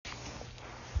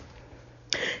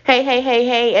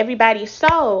Hey, everybody.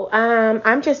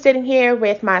 I'm just sitting here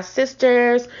with my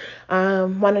sisters.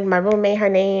 One of my roommate, her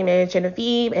name is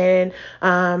Genevieve, and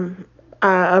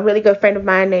a really good friend of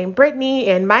mine named Brittany,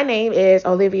 and my name is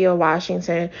Olyvia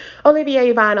Washington, Olyvia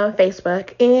Yvonne on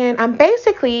Facebook. And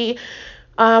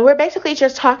we're basically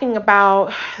just talking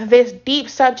about this deep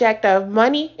subject of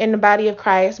money in the body of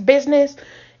Christ, business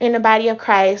in the body of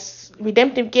Christ,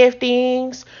 redemptive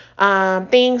giftings,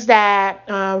 things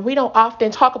that we don't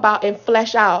often talk about and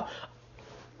flesh out.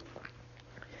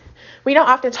 We don't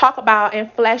often talk about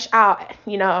and flesh out,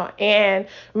 and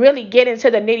really get into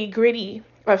the nitty gritty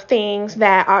of things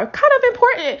that are kind of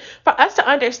important for us to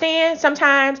understand.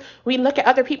 Sometimes we look at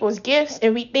other people's gifts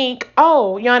and we think,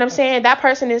 oh, you know what I'm saying? That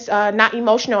person is not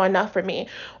emotional enough for me.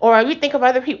 Or we think of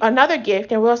other people, another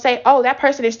gift, and we'll say, oh, that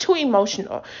person is too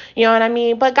emotional. You know what I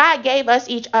mean? But God gave us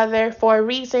each other for a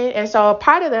reason. And so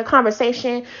part of the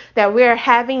conversation that we're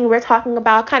talking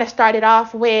about kind of started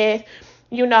off with,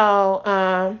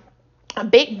 a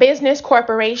big business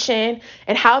corporation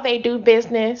and how they do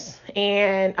business,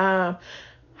 and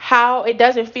how it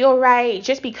doesn't feel right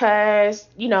just because,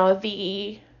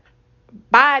 the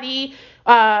body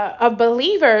of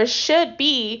believers should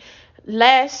be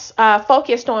less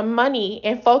focused on money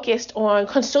and focused on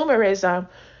consumerism.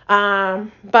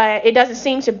 But it doesn't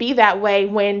seem to be that way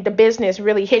when the business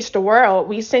really hits the world.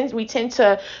 We tend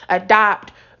to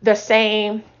adopt the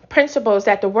same principles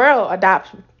that the world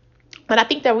adopts. And I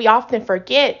think that we often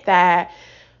forget that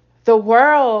the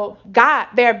world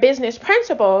got their business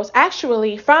principles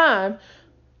actually from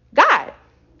God.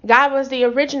 God was the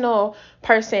original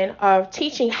person of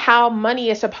teaching how money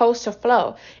is supposed to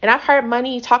flow. And I've heard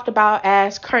money talked about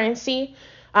as currency.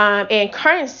 And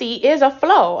currency is a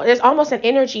flow. There's almost an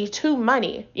energy to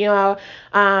money,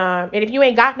 and if you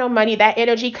ain't got no money, that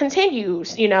energy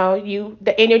continues,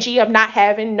 the energy of not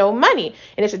having no money.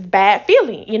 And it's a bad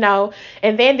feeling,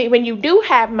 and then when you do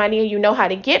have money and you know how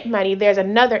to get money, there's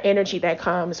another energy that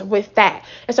comes with that.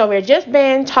 And so we've just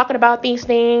been talking about these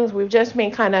things. We've just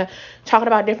been kind of talking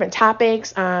about different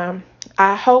topics.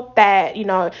 I hope that,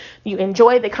 you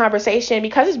enjoy the conversation,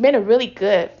 because it's been a really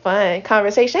good, fun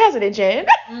conversation, hasn't it, Jen?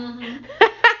 Mm-hmm.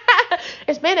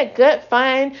 It's been a good,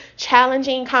 fun,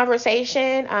 challenging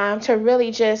conversation to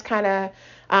really just kind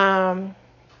of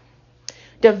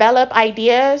develop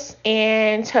ideas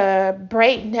and to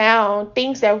break down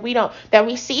things that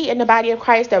we see in the body of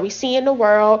Christ, that we see in the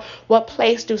world. What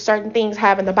place do certain things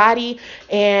have in the body,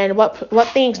 and what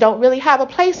things don't really have a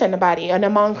place in the body and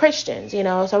among Christians,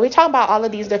 So we talk about all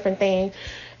of these different things,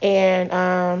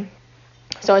 and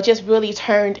so it just really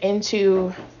turned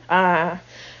into a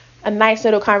nice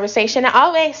little conversation. I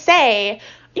always say,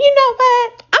 you know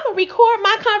what? I'm gonna record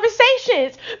my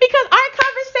conversations because our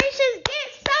conversations get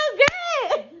so good.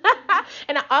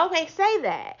 And I always say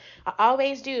that. I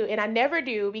always do. And I never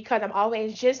do, because I'm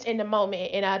always just in the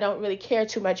moment and I don't really care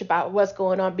too much about what's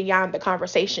going on beyond the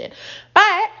conversation.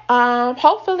 But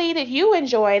hopefully that you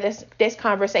enjoy this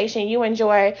conversation. You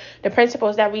enjoy the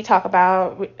principles that we talk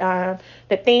about,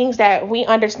 the things that we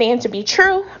understand to be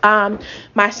true.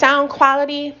 My sound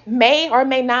quality may or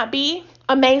may not be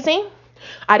amazing.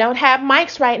 I don't have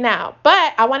mics right now,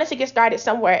 but I wanted to get started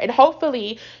somewhere, and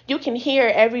hopefully you can hear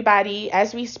everybody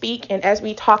as we speak and as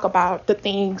we talk about the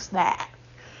things that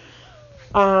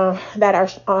are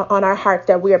on our hearts,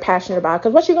 that we are passionate about.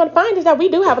 Because what you're going to find is that we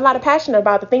do have a lot of passion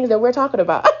about the things that we're talking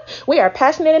about. We are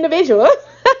passionate individuals,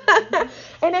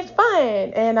 and it's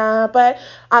fun. And but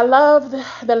I love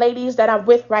the ladies that I'm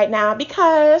with right now,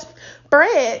 because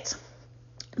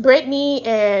Brittany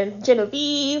and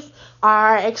Genevieve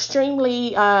are extremely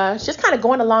just kind of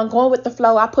going with the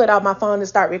flow. I put out my phone to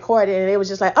start recording, and it was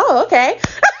just like, oh, okay.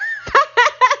 Because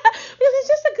it's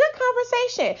just a good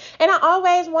conversation. And I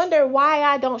always wonder why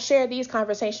I don't share these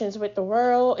conversations with the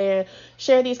world and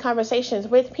share these conversations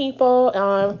with people.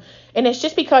 And it's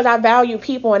just because I value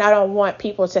people, and I don't want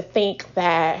people to think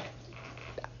that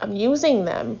I'm using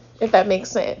them, if that makes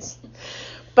sense.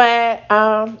 But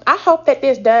I hope that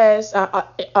this does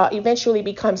eventually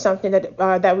become something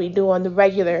that we do on the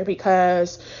regular,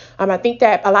 because I think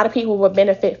that a lot of people will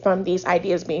benefit from these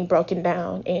ideas being broken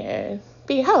down and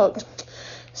be helped.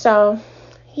 So,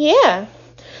 yeah.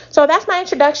 So that's my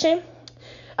introduction.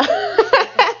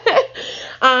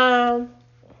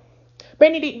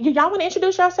 Brittany, do y'all want to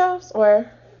introduce yourselves,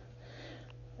 or?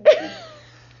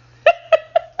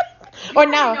 Or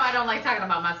no? I don't like talking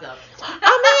about myself.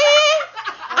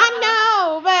 I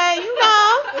know, but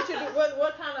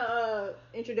What kind of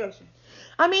introduction?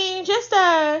 Just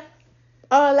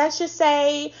let's just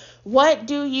say, what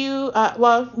do you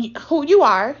who you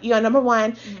are, number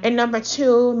one, mm-hmm. And number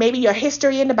two, maybe your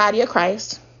history in the body of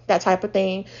Christ, that type of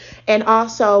thing. And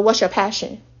also, what's your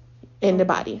passion in the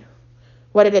body?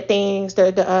 What are the things,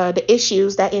 the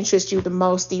issues that interest you the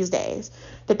most these days?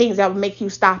 The things that would make you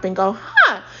stop and go,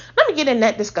 let me get in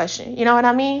that discussion. You know what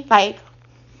I mean? Like,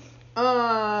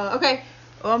 okay.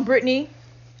 I'm Britney.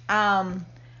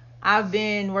 I've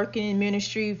been working in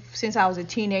ministry since I was a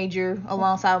teenager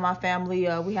alongside my family.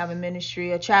 We have a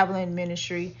ministry, a traveling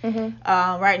ministry.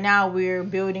 Right now we're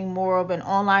building more of an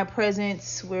online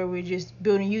presence where we're just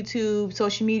building YouTube,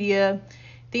 social media,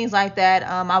 things like that.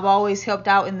 I've always helped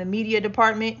out in the media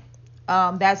department.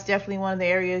 That's definitely one of the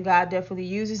areas God definitely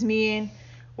uses me in,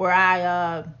 where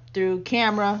I, through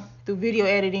camera, through video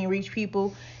editing, reach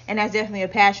people. And that's definitely a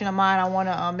passion of mine. I want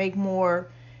to make more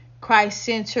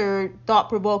Christ-centered,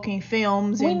 thought-provoking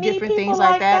films and different things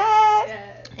like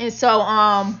that. And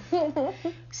so,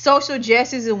 social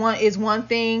justice is one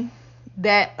thing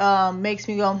that makes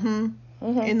me go,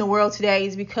 in the world today,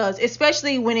 is because,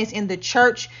 especially when it's in the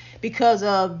church, because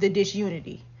of the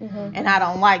disunity. And I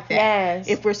don't like that. Yes.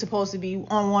 If we're supposed to be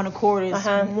on one accord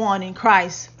as one in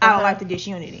Christ, I don't like the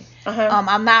disunity.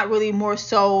 I'm not really more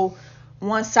so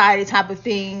one-sided type of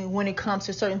thing when it comes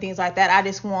to certain things like that. I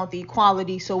just want the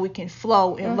equality so we can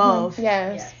flow in love.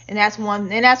 Yes. And that's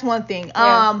one thing.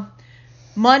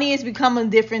 Money has become a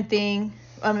different thing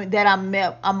that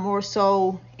I'm more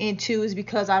so into, is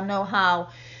because I know how,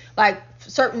 like,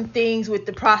 certain things with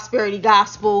the prosperity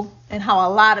gospel, and how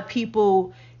a lot of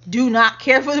people do not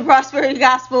care for the prosperity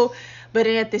gospel, but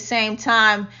at the same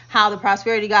time how the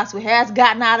prosperity gospel has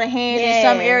gotten out of hand in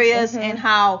some areas, and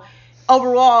how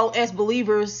overall, as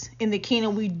believers in the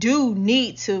kingdom, we do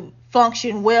need to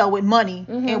function well with money,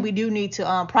 and we do need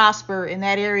to prosper in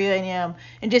that area,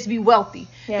 and just be wealthy.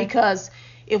 Because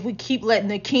if we keep letting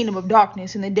the kingdom of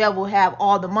darkness and the devil have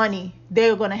all the money,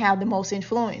 they're going to have the most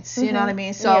influence. You know what I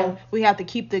mean? So we have to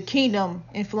keep the kingdom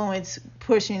influence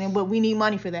pushing, but we need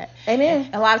money for that. Amen.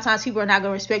 And a lot of times people are not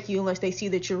going to respect you unless they see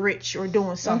that you're rich or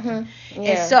doing something.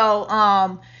 And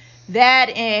so that,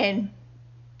 and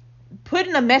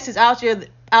putting a message out there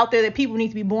that people need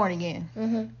to be born again.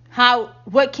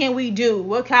 What can we do?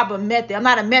 What type of method? I'm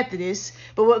not a Methodist,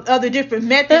 but what other different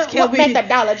methods can what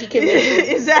methodology can we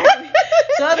do? Exactly.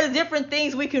 So other different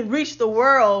things we can reach the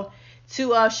world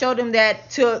to show them that,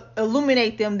 to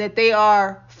illuminate them that they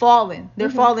are fallen, their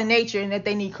fallen nature, and that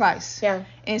they need Christ.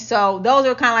 And so those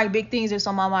are kind of like big things that's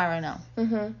on my mind right now.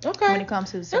 Okay. When it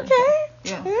comes to the Okay.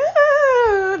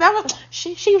 That was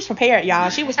she was prepared, y'all.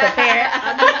 She was prepared.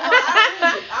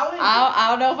 I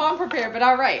don't know if I'm prepared, but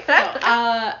all right. So,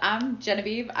 I'm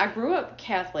Genevieve. I grew up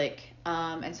Catholic,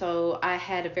 and so I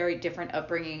had a very different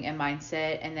upbringing and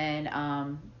mindset. And then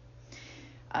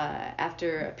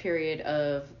after a period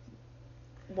of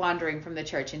wandering from the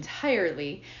church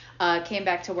entirely, came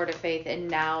back to Word of Faith, and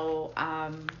now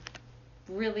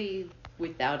really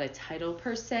without a title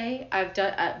per se. I've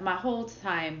done my whole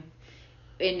time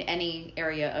in any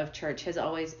area of church has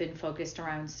always been focused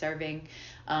around serving,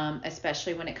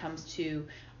 especially when it comes to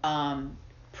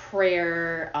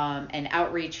prayer and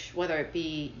outreach, whether it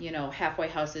be, halfway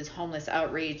houses, homeless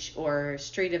outreach, or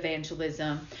street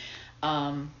evangelism.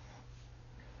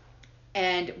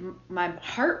 And my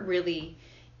heart really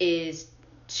is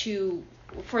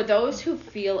for those who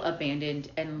feel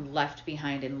abandoned and left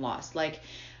behind and lost. Like,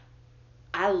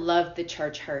 I love the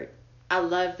church hurt. I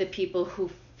love the people who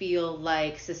feel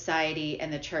like society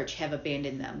and the church have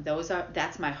abandoned them.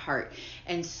 That's my heart.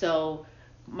 And so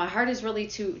my heart is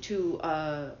really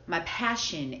my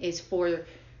passion is for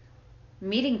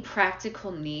meeting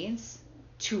practical needs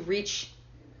to reach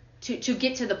to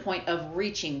get to the point of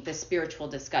reaching the spiritual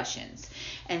discussions.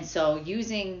 And so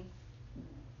using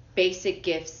basic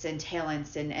gifts and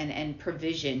talents and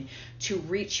provision to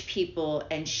reach people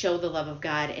and show the love of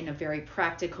God in a very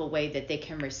practical way that they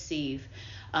can receive,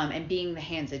 and being the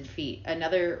hands and feet.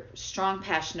 Another strong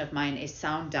passion of mine is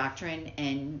sound doctrine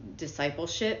and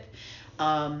discipleship,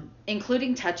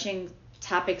 including touching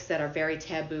topics that are very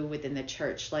taboo within the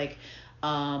church, like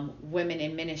women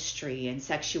in ministry and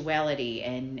sexuality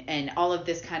and all of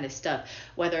this kind of stuff,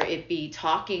 whether it be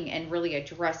talking and really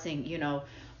addressing,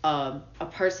 a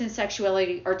person's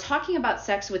sexuality, or talking about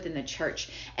sex within the church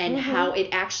and how it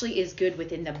actually is good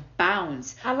within the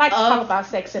bounds. I like to talk about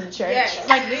sex in the church. Yes.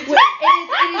 Like, it is good.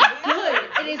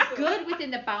 It is good within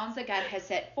the bounds that God has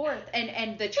set forth.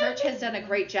 And the church has done a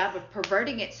great job of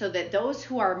perverting it so that those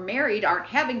who are married aren't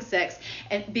having sex,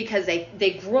 and because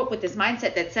they grew up with this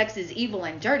mindset that sex is evil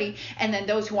and dirty. And then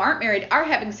those who aren't married are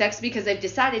having sex because they've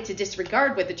decided to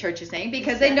disregard what the church is saying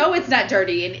because they know it's not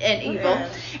dirty and evil.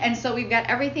 And so we've got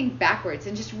everything backwards,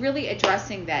 and just really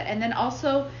addressing that. And then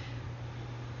also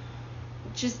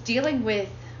just dealing with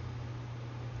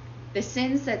the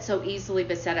sins that so easily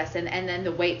beset us, and then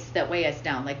the weights that weigh us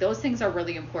down. Like, those things are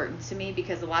really important to me,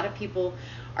 because a lot of people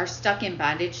are stuck in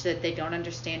bondage that they don't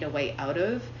understand a way out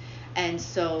of. And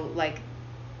so, like,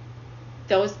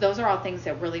 those are all things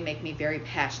that really make me very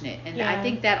passionate. And I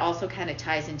think that also kind of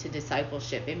ties into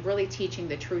discipleship and really teaching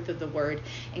the truth of the word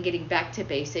and getting back to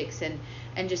basics,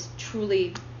 and just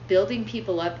truly building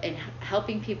people up and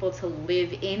helping people to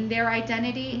live in their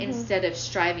identity instead of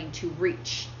striving to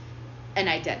reach an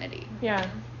identity. Yeah.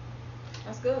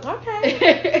 That's good.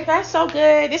 Okay. That's so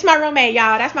good. This is my roommate,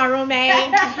 y'all. That's my roommate.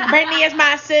 Britney is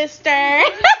my sister.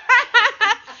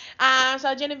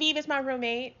 So Genevieve is my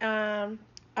roommate. And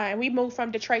we moved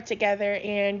from Detroit together,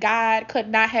 and God could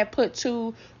not have put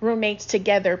two roommates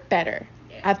together better.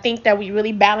 I think that we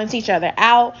really balance each other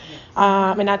out.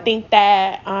 And I think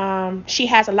that she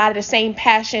has a lot of the same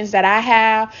passions that I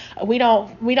have. We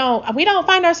don't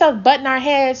find ourselves butting our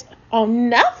heads on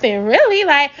nothing, really.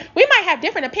 Like, we might have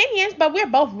different opinions, but we're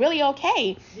both really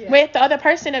okay with the other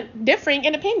person differing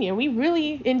in opinion. We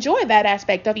really enjoy that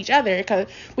aspect of each other, because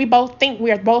we both think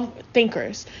we're both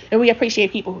thinkers, and we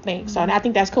appreciate people who think. So I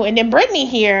think that's cool. And then Britney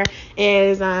here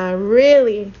is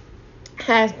really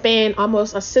has been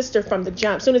almost a sister from the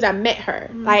jump. As soon as I met her,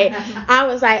 like, I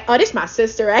was like, oh, this is my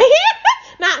sister right here.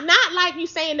 Not like you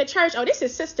say in the church, oh, this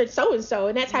is sister so and so,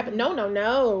 and that type of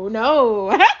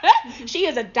no. She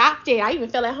is adopted. I even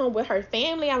fell at home with her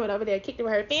family. I went over there, kicked it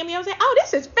with her family. I was like, oh,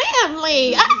 this is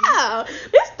family. Oh,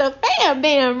 this the fam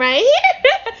bam right here.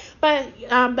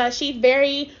 But she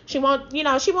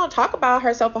won't talk about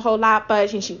herself a whole lot, but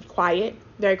she's quiet,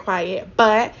 very quiet,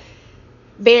 but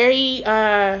very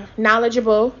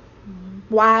knowledgeable,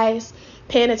 wise,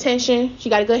 paying attention. She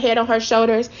got a good head on her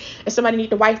shoulders, and somebody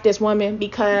need to wife this woman,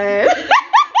 because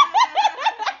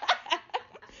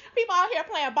people out here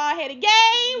playing ball-headed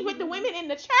game with the women in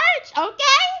the church,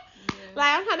 okay?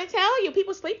 Like, I'm trying to tell you,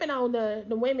 people sleeping on the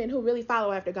women who really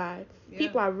follow after God.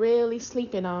 People are really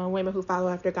sleeping on women who follow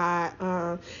after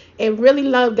God, and really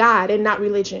love God and not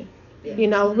religion.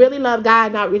 Really love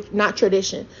God, not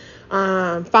tradition.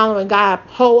 Following God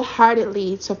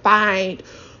wholeheartedly to find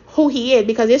who he is,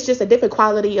 because it's just a different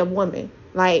quality of woman.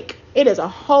 Like, it is a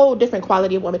whole different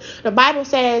quality of woman. The Bible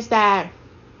says that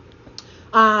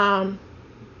about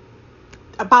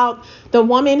the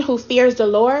woman who fears the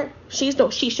Lord, she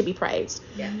should be praised.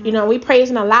 We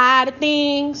praising a lot of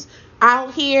things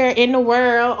out here in the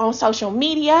world on social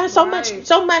media. So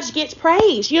much gets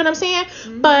praised. You know what I'm saying?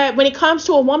 But when it comes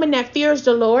to a woman that fears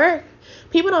the Lord,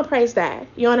 people don't praise that.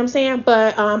 You know what I'm saying?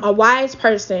 But a wise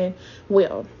person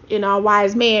will. A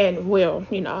wise man will.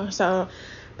 So,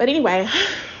 but anyway,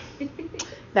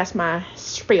 that's my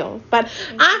spiel. But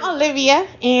I'm Olyvia,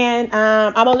 and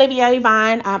I'm Olyvia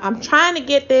Yvonne. I'm trying to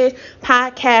get this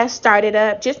podcast started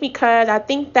up just because I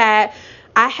think that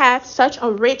I have such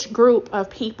a rich group of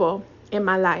people in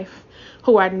my life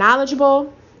who are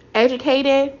knowledgeable,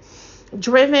 educated,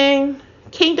 driven,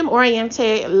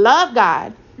 kingdom-oriented, love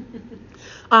God,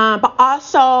 but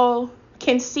also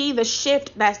can see the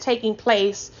shift that's taking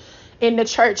place in the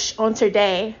church on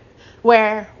today,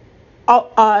 where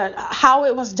how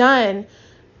it was done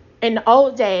in the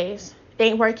old days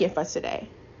ain't working for today.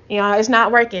 It's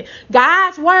not working.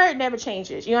 God's word never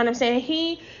changes. You know what I'm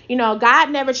saying? God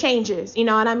never changes. You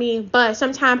know what I mean? But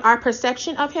sometimes our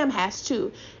perception of him has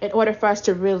to, in order for us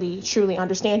to really, truly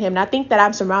understand him. And I think that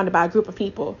I'm surrounded by a group of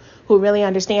people who really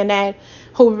understand that,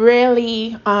 who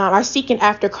really are seeking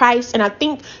after Christ. And I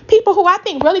think people who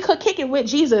really could kick it with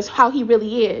Jesus, how he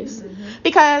really is.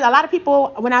 Because a lot of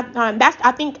people, when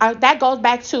that goes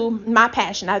back to my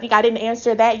passion. I think I didn't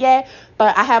answer that yet,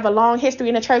 but I have a long history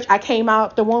in the church. I came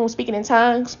out the womb speaking in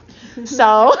tongues.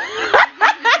 So,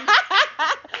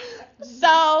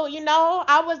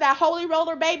 I was that holy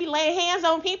roller baby laying hands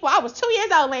on people. I was 2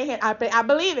 years old laying hands. I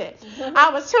believe it. I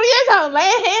was 2 years old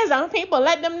laying hands on people,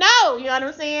 letting them know. You know what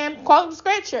I'm saying? Quoting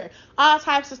scripture, all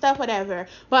types of stuff, whatever.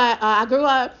 But I grew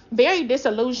up very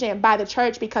disillusioned by the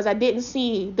church because I didn't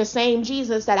see the same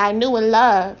Jesus that I knew and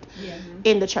loved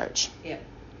in the church. Yeah.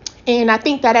 And I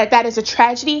think that is a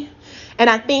tragedy. And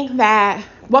I think that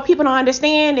what people don't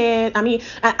understand is,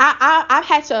 I've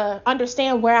had to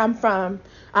understand where I'm from.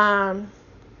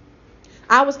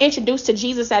 I was introduced to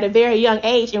Jesus at a very young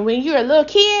age. And when you're a little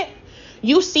kid,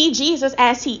 you see Jesus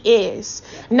as he is,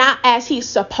 not as he's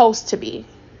supposed to be,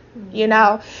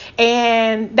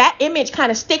 and that image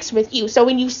kind of sticks with you. So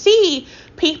when you see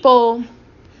people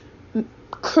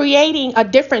creating a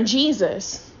different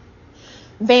Jesus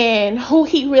than who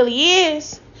he really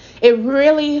is, it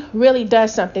really, really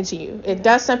does something to you. It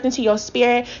does something to your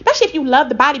spirit, especially if you love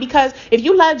the body, because if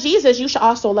you love Jesus, you should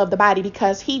also love the body,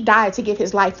 because he died to give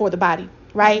his life for the body.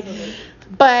 right?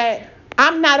 But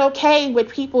I'm not okay with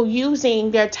people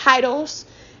using their titles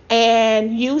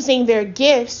and using their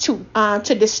gifts to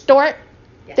distort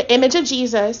the image of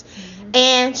Jesus,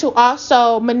 and to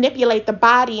also manipulate the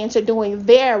body into doing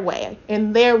their way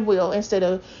and their will instead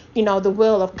of, the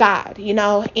will of God,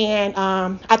 and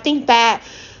I think that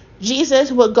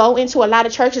Jesus would go into a lot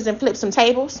of churches and flip some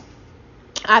tables.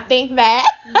 I think that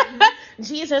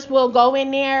Jesus will go in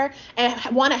there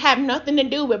and want to have nothing to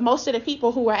do with most of the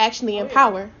people who are actually in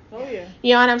power. Oh yeah.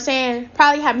 You know what I'm saying?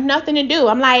 Probably have nothing to do.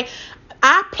 I'm like,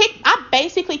 I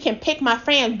basically can pick my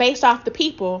friends based off the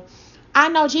people I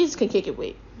know Jesus can kick it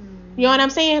with. You know what I'm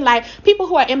saying? Like, people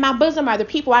who are in my bosom are the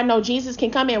people I know Jesus can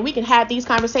come in. We can have these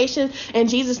conversations, and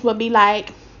Jesus will be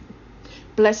like,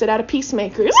 blessed are the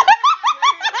peacemakers.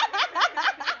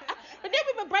 But then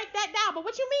we would break that down. But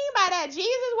what you mean by that,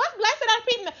 Jesus? What's blessed are the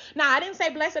peacemakers? Nah, I didn't say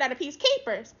blessed are the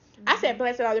peacekeepers. I said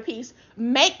blessed are the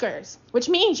peacemakers, which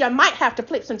means you might have to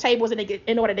flip some tables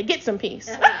in order to get some peace.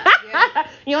 Yeah.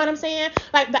 You know what I'm saying?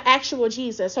 Like the actual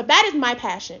Jesus. So that is my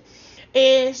passion,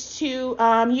 is to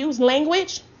use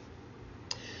language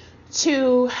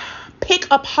to pick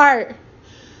apart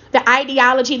the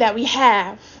ideology that we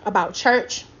have about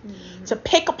church, to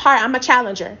pick apart. I'm a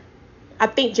challenger. I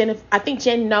think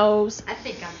Jen knows. I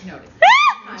think I've noticed.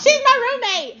 She's my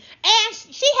roommate, and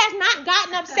she has not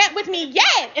gotten upset with me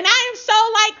yet. And I am so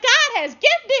like, God has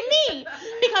gifted me,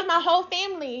 because my whole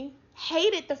family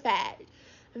hated the fact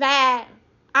that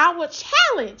I would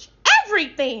challenge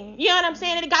everything. You know what I'm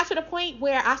saying? And it got to the point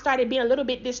where I started being a little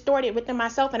bit distorted within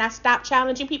myself, and I stopped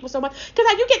challenging people so much, because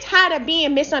like, you get tired of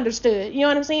being misunderstood. You know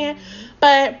what I'm saying?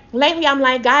 But lately I'm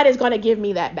like, God is going to give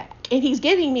me that back, and he's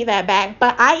giving me that back.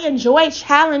 But I enjoy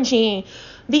challenging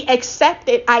the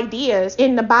accepted ideas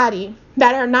in the body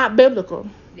that are not biblical.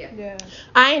 Yeah.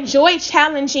 I enjoy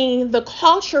challenging the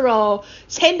cultural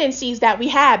tendencies that we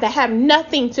have that have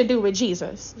nothing to do with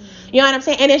Jesus. You know what I'm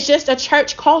saying? And it's just a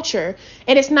church culture,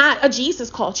 and it's not a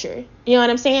Jesus culture. You know what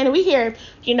I'm saying? And we hear,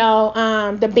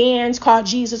 the bands called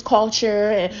Jesus culture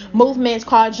and movements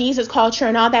called Jesus culture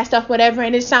and all that stuff, whatever.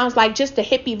 And it sounds like just a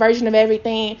hippie version of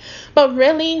everything. But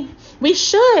really, we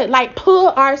should like pull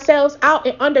ourselves out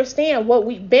and understand what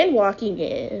we've been walking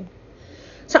in.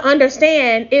 To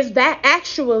understand, is that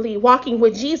actually walking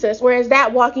with Jesus, or is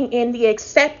that walking in the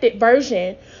accepted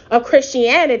version of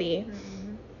Christianity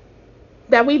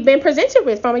that we've been presented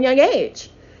with from a young age?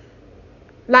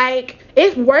 Like,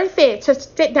 it's worth it to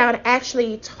sit down and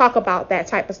actually talk about that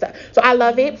type of stuff. So I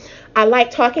love it. I like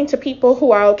talking to people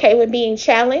who are okay with being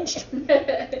challenged.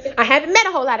 I haven't met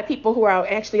a whole lot of people who are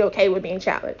actually okay with being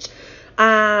challenged.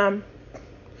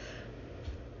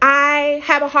 I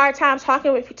have a hard time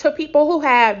talking to people who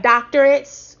have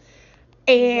doctorates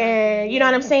and, you know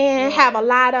what I'm saying, have a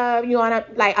lot of,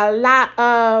 a lot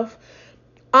of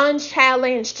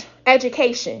unchallenged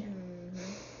education.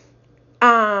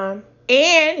 And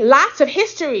lots of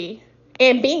history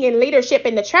and being in leadership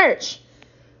in the church,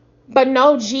 but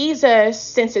no Jesus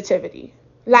sensitivity.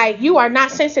 Like, you are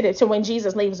not sensitive to when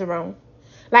Jesus leaves the room.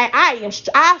 Like, I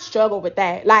struggle with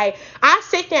that. Like, I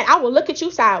sit there, I will look at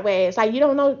you sideways. Like, you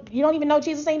don't even know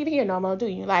Jesus ain't even here no more, do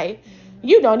you? Like,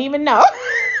 you don't even know.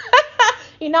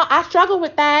 I struggle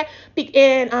with that.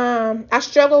 And I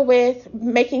struggle with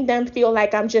making them feel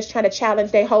like I'm just trying to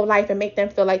challenge their whole life and make them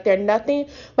feel like they're nothing.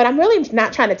 But I'm really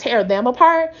not trying to tear them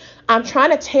apart. I'm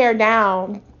trying to tear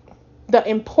down the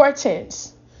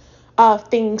importance of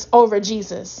things over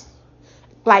Jesus.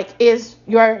 Like, is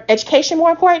your education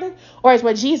more important, or is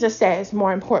what Jesus says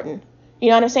more important? You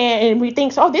know what I'm saying? And we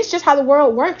think, this is just how the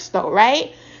world works, though,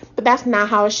 right? But that's not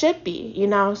how it should be,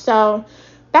 So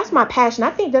that's my passion.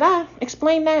 I think, did I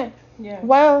explain that? Yeah.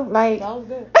 Well, like, That was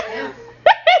good.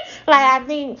 like,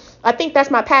 I think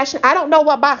that's my passion. I don't know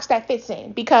what box that fits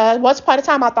in, because once upon a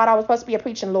time I thought I was supposed to be a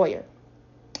preaching lawyer.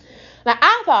 Like,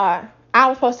 I thought I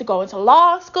was supposed to go into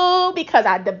law school because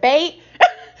I debate.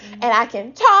 And I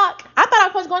can talk. I thought I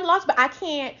was supposed to go into law school, but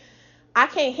I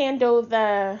can't handle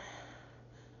the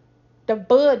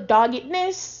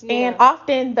doggedness and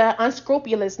often the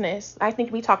unscrupulousness. I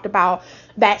think we talked about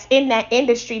that's in that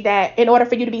industry, that in order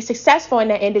for you to be successful in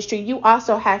that industry, you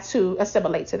also have to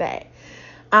assimilate to that.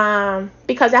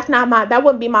 Because that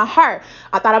wouldn't be my heart.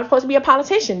 I thought I was supposed to be a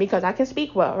politician because I can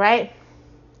speak well, right?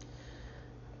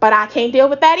 But I can't deal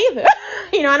with that either.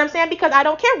 You know what I'm saying? Because I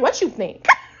don't care what you think.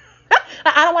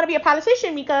 I don't want to be a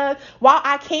politician, because while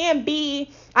I can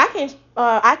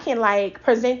like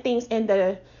present things in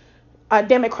the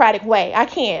democratic way. I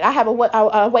have a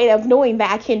way of knowing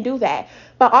that I can do that.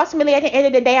 But ultimately, at the end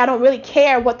of the day, I don't really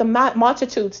care what the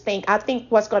multitudes think. I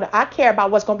care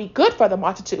about what's going to be good for the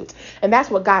multitudes. And that's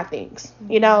what God thinks,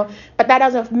 But but that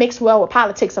doesn't mix well with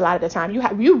politics a lot of the time.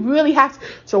 You really have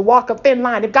to walk a thin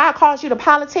line. If God calls you to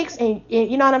politics, and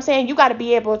you know what I'm saying, you got to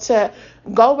be able to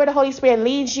go where the Holy Spirit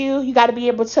leads you. You got to be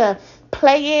able to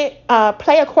play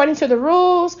according to the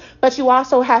rules, but you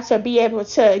also have to be able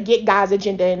to get God's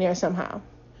agenda in there somehow.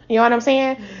 You know what I'm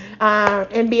saying?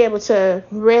 And be able to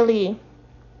really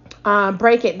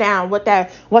break it down, what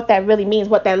that really means,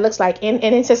 what that looks like, and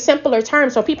into simpler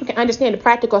terms so people can understand the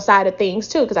practical side of things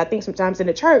too. Because I think sometimes in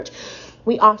the church,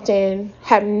 we often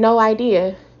have no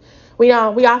idea. We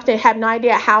often have no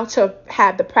idea how to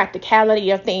have the practicality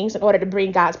of things in order to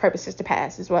bring God's purposes to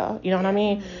pass as well. You know what I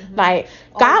mean? Like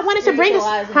God wanted to bring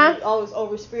us, always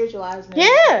over spiritualizing.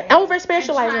 Yeah, over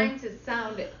spiritualizing. Trying to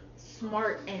sound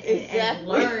smart and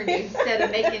learn instead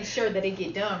of making sure that it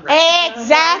get done right.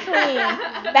 Exactly.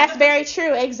 That's very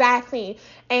true. Exactly.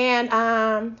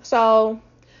 And so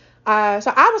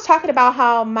I was talking about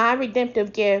how my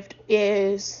redemptive gift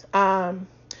is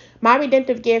mercy,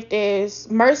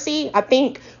 I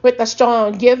think, with a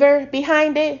strong giver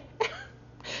behind it.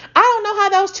 I don't know how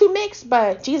those two mix,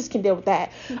 but Jesus can deal with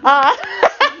that.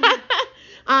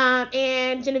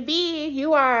 And Genevieve,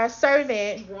 you are a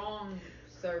servant.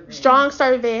 Strong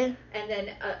servant. And then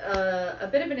a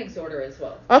bit of an exhorter as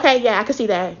well. Okay, yeah, I can see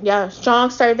that. Yeah,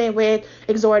 strong servant with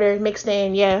exhorter mixed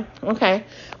in. Yeah, okay.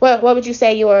 What would you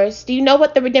say yours? Do you know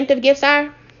what the redemptive gifts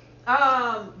are?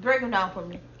 Break them down for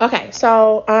me. Okay,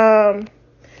 so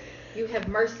you have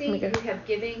mercy, you have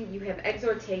giving, you have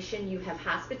exhortation, you have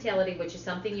hospitality, which is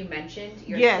something you mentioned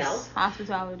yourself. Yes,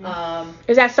 hospitality.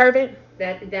 Is that servant?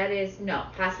 That is no.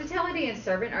 Hospitality and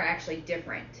servant are actually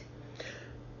different.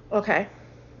 Okay.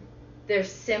 They're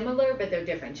similar, but they're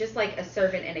different. Just like a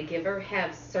servant and a giver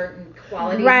have certain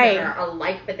qualities that are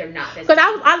alike, but they're not. Because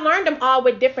I learned them all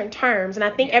with different terms, and I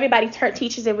think everybody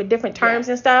teaches it with different terms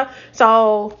and stuff.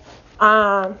 So,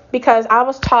 because I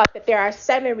was taught that there are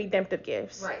 7 redemptive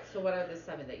gifts. Right. So what are the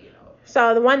 7 that you know of?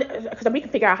 So the one, because we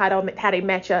can figure out how they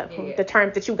match up. The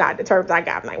terms that you got, the terms I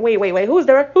got. I'm like, wait, who's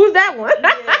that one?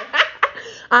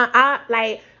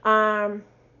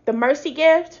 The mercy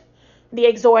gift, the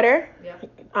exhorter,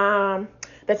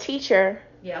 the teacher,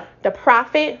 the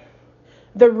prophet,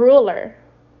 the ruler.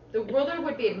 The ruler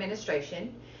would be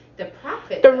administration. The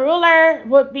prophet. The ruler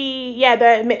would be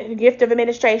the gift of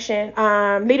administration,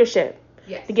 leadership.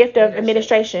 Yes. The gift of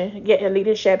administration,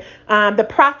 leadership. The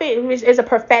prophet is a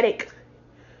prophetic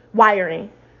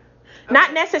wiring,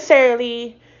 not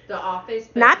necessarily. The office,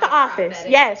 not the office,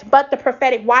 prophetic. Yes, but the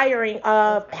prophetic wiring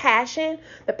of passion,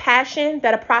 the passion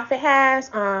that a prophet has.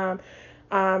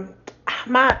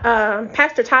 My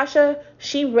Pastor Tasha,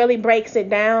 she really breaks it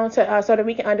down to so that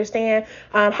we can understand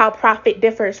how prophet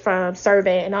differs from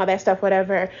servant and all that stuff,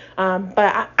 whatever.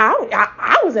 But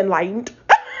I was enlightened.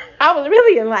 I was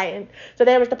really enlightened. So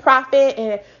there was the prophet,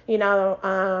 and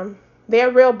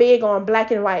they're real big on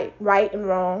black and white, right and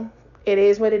wrong. It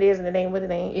is what it is, and it ain't what it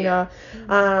ain't. You know.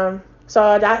 So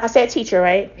I said teacher,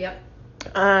 right? Yep.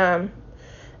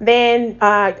 Then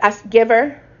I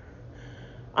giver.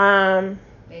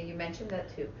 Yeah, you mentioned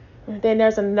that too. Then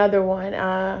there's another one.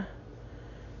 I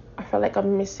feel like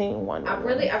I'm missing one. I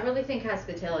really think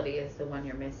hospitality is the one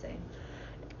you're missing.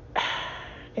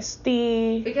 It's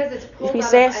because it's pulled if you out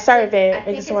say of, servant, I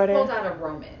think it's pulled out of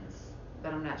Romans,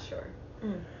 but I'm not sure.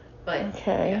 But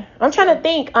okay, yeah. I'm trying to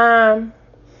think.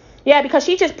 Because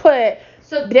she just put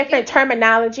different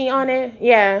terminology on it.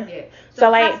 Yeah.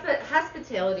 So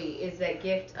hospitality is that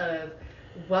gift of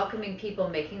welcoming people,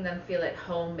 making them feel at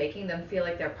home, making them feel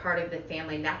like they're part of the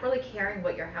family, not really caring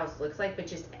what your house looks like, but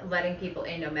just letting people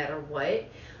in no matter what.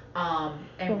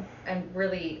 And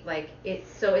really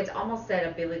it's almost that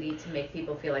ability to make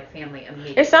people feel like family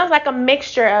immediately. It sounds like a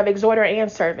mixture of exhorter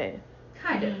and servant.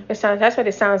 Kind of. That's what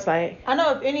it sounds like. I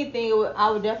know if anything,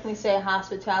 I would definitely say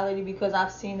hospitality because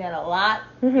I've seen that a lot.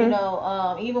 Mm-hmm. You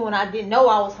know, even when I didn't know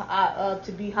I was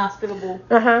to be hospitable.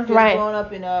 Right. Growing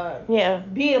up and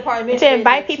being a part of ministry to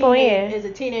invite people in as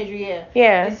a teenager.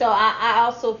 Yeah. And so I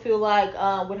also feel like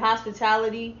with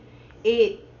hospitality,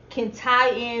 it can tie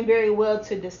in very well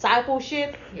to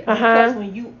discipleship because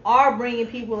when you are bringing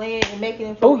people in and making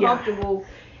them feel comfortable.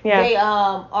 Yeah. They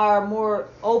are more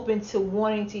open to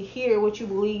wanting to hear what you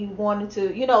believe, wanting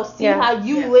to, see how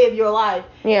you live your life.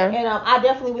 Yeah. And I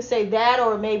definitely would say that,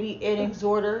 or maybe an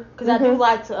exhorter, because I do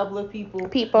like to uplift people.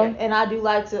 And I do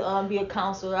like to be a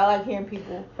counselor. I like hearing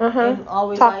people and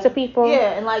always talk to people.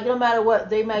 Yeah, and no matter what,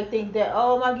 they might think that,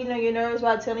 am I getting on your nerves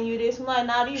by telling you this? I'm like,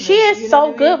 not even. She is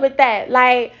so good with that.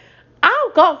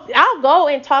 I'll go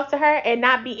and talk to her and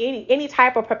not be any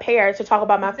type of prepared to talk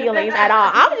about my feelings at all.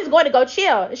 I was just going to go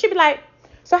chill. And she'd be like,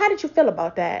 so how did you feel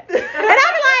about that? And I'd be like,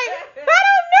 I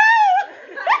don't know.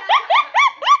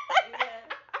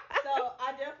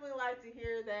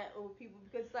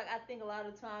 I think a lot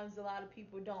of times a lot of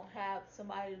people don't have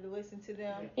somebody to listen to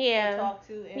them Yeah. or talk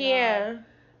to. And, Yeah.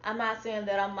 I'm not saying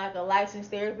that I'm like a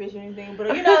licensed therapist or anything, but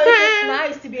it's just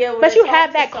nice to be able but to you talk have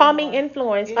to that someone, calming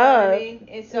influence you know what I of, mean?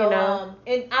 And so,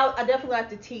 and I definitely like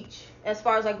to teach. As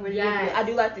far as like redemptive, I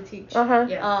do like to teach.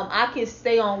 I can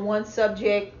stay on one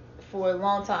subject for a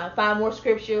long time. Find more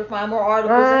scripture, find more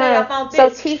articles. And, hey, I found this. So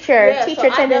teacher so I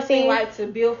tendency. definitely like to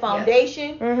build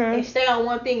foundation and stay on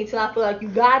one thing until I feel like you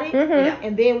got it,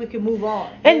 and then we can move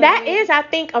on. And that is, I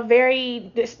think, a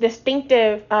very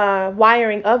distinctive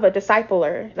wiring of a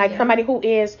discipler, like somebody who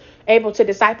is able to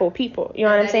disciple people. You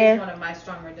know what I'm saying? That is one of my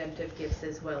strong redemptive gifts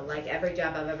as well. Like every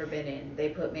job I've ever been in, they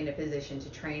put me in a position to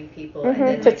train people, and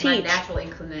then to teach. My natural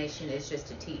inclination is just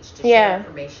to teach, to share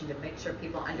information, to make sure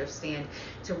people understand,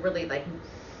 to really like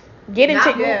get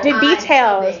into the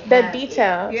details,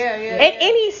 In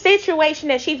any situation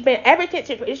that she's been, every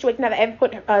situation that I've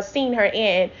ever seen her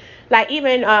in, like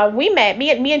even we met,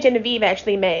 me and Genevieve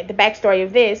actually met. The backstory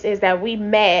of this is that we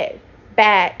met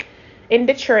back in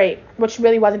Detroit, which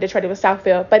really wasn't Detroit, it was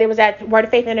Southfield, but it was at Word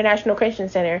of Faith International Christian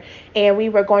Center, and we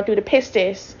were going through the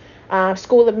Pistis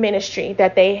School of Ministry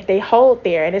that they hold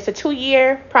there, and it's a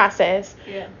 2-year process.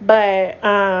 But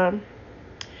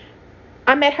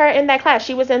I met her in that class.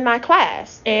 She was in my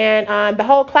class, and the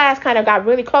whole class kind of got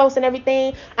really close and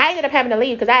everything. I ended up having to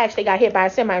leave because I actually got hit by a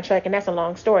semi-truck, and that's a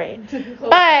long story.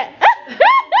 But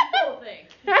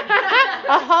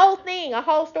a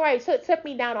whole story took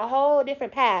me down a whole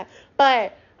different path.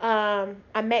 But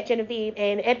I met Genevieve,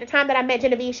 and at the time that I met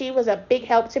Genevieve, she was a big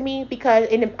help to me because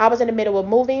I was in the middle of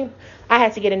moving. I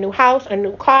had to get a new house, a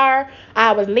new car.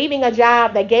 I was leaving a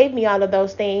job that gave me all of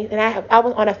those things, and I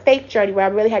was on a faith journey where I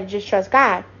really had to just trust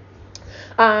God.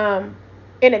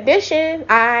 In addition,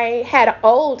 I had an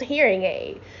old hearing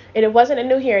aid. And it wasn't a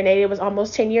new hearing aid. It was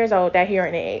almost 10 years old, that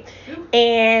hearing aid.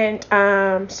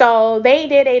 And so they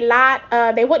did a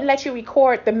lot. They wouldn't let you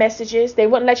record the messages. They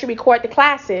wouldn't let you record the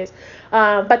classes.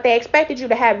 But they expected you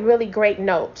to have really great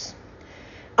notes.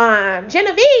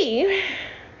 Genevieve,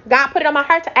 God put it on my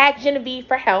heart to ask Genevieve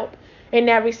for help in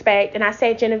that respect. And I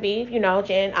said, Genevieve,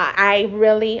 Jen, I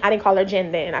didn't call her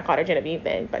Jen then. I called her Genevieve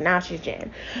then. But now she's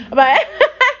Jen. But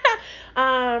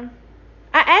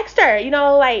I asked her,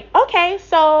 okay,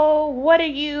 so what are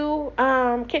you,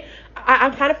 I'm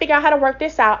trying to figure out how to work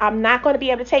this out. I'm not going to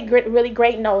be able to take really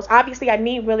great notes. Obviously, I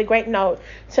need really great notes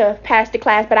to pass the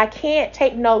class, but I can't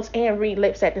take notes and read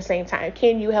lips at the same time.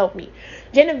 Can you help me?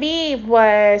 Genevieve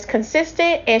was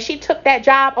consistent, and she took that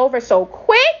job over so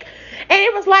quick. And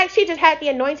it was like she just had the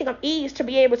anointing of ease to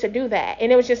be able to do that.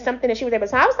 And it was just something that she was able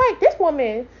to. I was like, this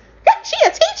woman, she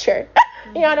a teacher.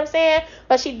 You know what I'm saying?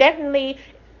 But she definitely,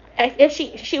 if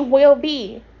she will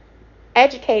be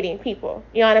educating people.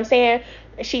 You know what I'm saying?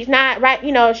 She's not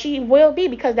right. She will be,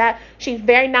 because she's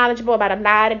very knowledgeable about a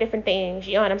lot of different things.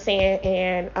 You know what I'm saying?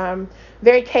 And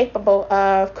very capable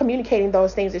of communicating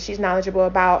those things that she's knowledgeable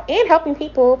about and helping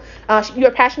people.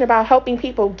 You're passionate about helping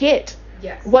people get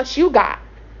what you got.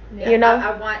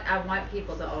 I want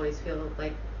people to always feel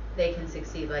like they can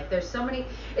succeed. Like there's so many,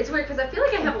 it's weird because I feel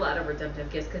like I have a lot of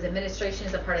redemptive gifts because administration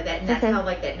is a part of that, and that's how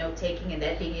like that note taking and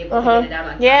that being able to get it out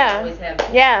on time. I always have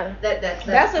that's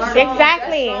a strong,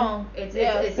 exactly. It's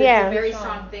a very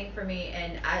strong thing for me,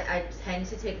 and I tend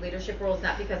to take leadership roles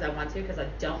not because I want to, because I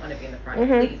don't want to be in the front.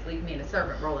 Please leave me in a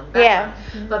servant role in the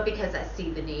background. But because I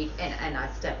see the need and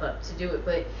I step up to do it.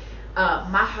 But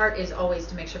my heart is always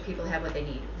to make sure people have what they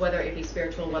need, whether it be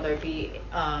spiritual, whether it be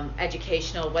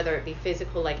educational, whether it be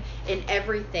physical, like in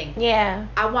everything.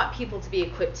 I want people to be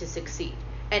equipped to succeed.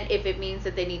 And if it means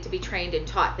that they need to be trained and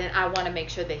taught, then I want to make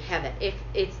sure they have it. If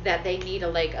it's that they need a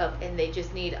leg up and they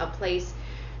just need a place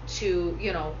to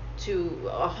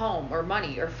a home or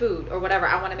money or food or whatever,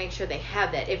 I want to make sure they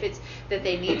have that. If it's that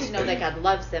they need to know that God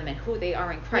loves them and who they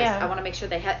are in Christ, I want to make sure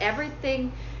they have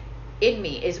everything. In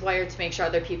me is wired to make sure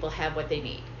other people have what they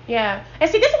need. And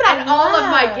see, this is what I love. All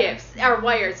of my gifts are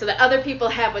wired so that other people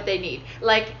have what they need.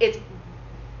 Like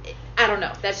I don't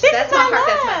know. That's my heart.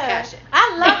 That's my passion.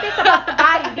 I love this about the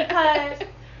body because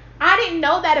I didn't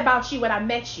know that about you when I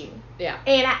met you.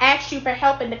 And I asked you for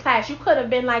help in the class. You could have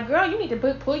been like, girl, you need to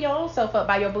pull your own self up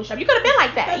by your bootstrap. You could have been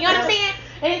like that. You know what I'm saying?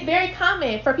 And it's very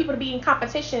common for people to be in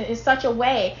competition in such a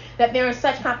way that they're in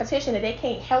such competition that they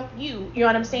can't help you. You know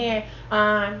what I'm saying?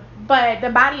 But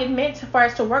the body is meant for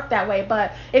us to work that way.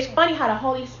 But it's funny how the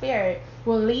Holy Spirit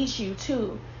will lead you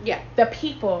to the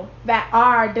people that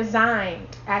are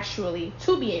designed actually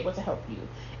to be able to help you.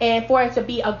 And for it to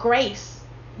be a grace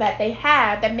that they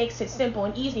have that makes it simple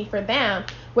and easy for them,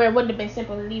 where it wouldn't have been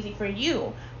simple and easy for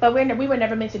you. But we were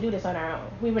never meant to do this on our own.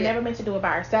 We were never meant to do it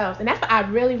by ourselves. And that's what I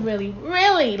really, really,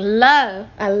 really love.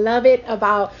 I love it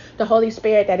about the Holy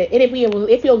Spirit, that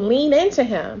if you'll lean into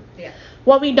him. Yeah.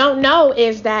 What we don't know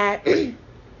is that,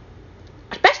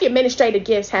 especially administrative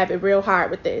gifts have it real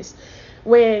hard with this.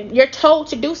 When you're told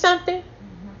to do something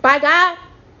by God,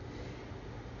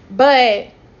 but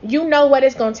you know what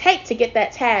it's going to take to get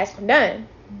that task done.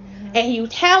 And you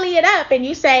tally it up and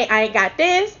you say, I ain't got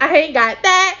this, I ain't got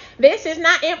that, this is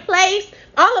not in place,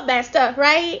 all of that stuff,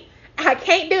 right? I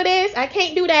can't do this, I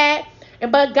can't do that.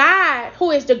 But God,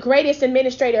 who is the greatest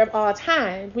administrator of all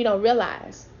time, we don't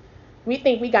realize. We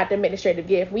think we got the administrative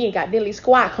gift. We ain't got diddly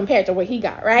squat compared to what he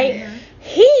got, right? Mm-hmm.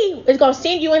 He is going to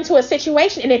send you into a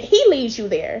situation, and if he leads you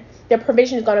there, the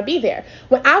provision is going to be there.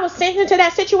 When I was sent into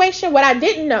that situation, what I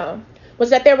didn't know was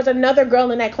that there was another girl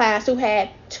in that class who had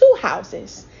 2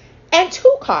 houses and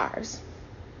 2 cars.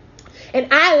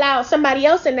 And I allowed somebody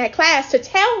else in that class to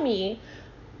tell me,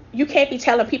 you can't be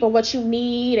telling people what you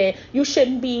need, and you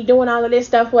shouldn't be doing all of this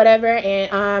stuff, whatever.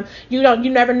 And you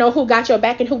never know who got your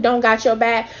back and who don't got your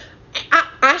back.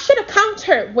 I should have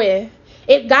countered with,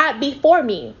 if God be for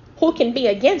me, who can be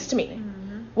against me?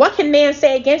 Mm-hmm. What can man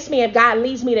say against me if God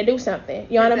leads me to do something?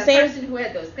 You know what I'm saying? The person who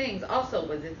had those things also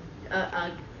was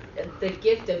the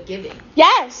gift of giving.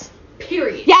 Yes.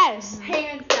 Period. Yes.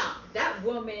 Hands down. That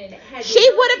woman had. She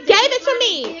would have gave it to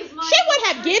me. She would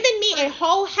have given me a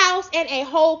whole house and a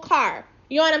whole car.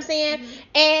 You know what I'm saying?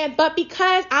 Mm-hmm. But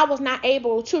because I was not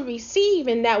able to receive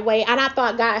in that way, and I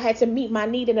thought God had to meet my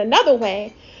need in another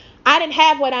way, I didn't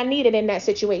have what I needed in that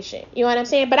situation. You know what I'm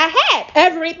saying? But I had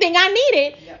everything I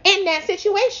needed in that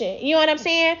situation. You know what I'm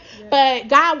saying? Yeah. But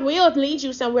God will lead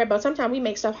you somewhere. But sometimes we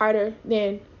make stuff harder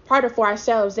for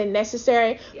ourselves than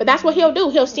necessary. But that's what he'll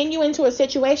do. He'll send you into a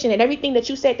situation, and everything that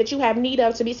you said that you have need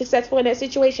of to be successful in that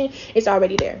situation is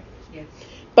already there. Yeah.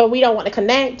 But we don't want to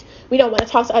connect. We don't want to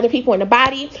talk to other people in the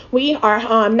body. We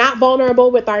are not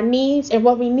vulnerable with our needs and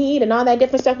what we need and all that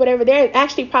different stuff, whatever. There's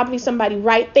actually probably somebody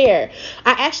right there.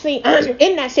 I actually,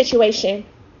 in that situation,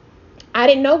 I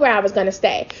didn't know where I was going to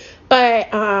stay.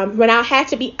 But when I had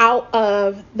to be out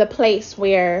of the place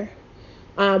where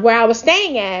I was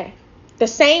staying at, the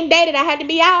same day that I had to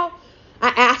be out,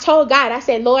 I told God, I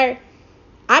said, Lord,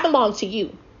 I belong to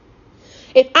you.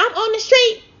 If I'm on the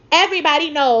street, everybody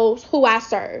knows who I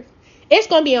serve. It's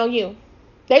going to be on you.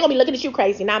 They're going to be looking at you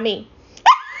crazy, not me.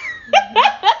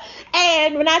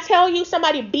 And when I tell you,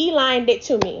 somebody beelined it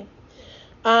to me.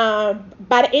 By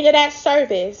the end of that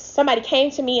service, somebody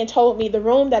came to me and told me the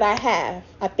room that I have,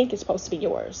 I think it's supposed to be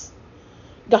yours.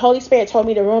 The Holy Spirit told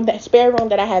me that spare room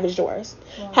that I have is yours.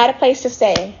 Wow. Had a place to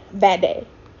stay that day.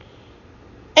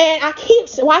 And I keep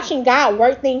watching God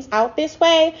work things out this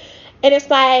way. And it's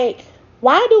like,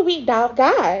 why do we doubt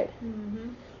God? Mm-hmm.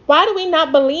 Why do we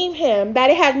not believe him? That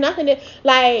it has nothing to,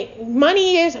 like,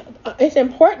 money is it's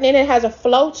important and it has a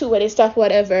flow to it and stuff,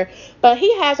 whatever. But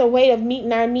he has a way of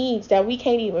meeting our needs that we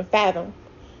can't even fathom.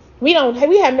 We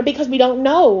have because we don't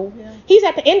know. Yeah. He's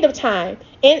at the end of time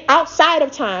and outside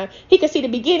of time. He can see the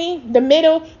beginning, the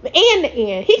middle, and the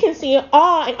end. He can see it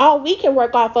all, and all we can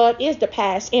work off of is the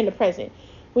past and the present.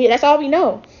 That's all we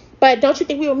know. But don't you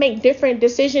think we would make different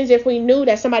decisions if we knew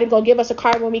that somebody was going to give us a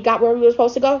card when we got where we were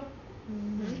supposed to go?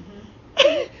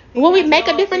 Mm-hmm. Will we make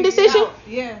a different decision?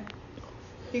 Yeah.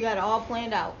 You got it all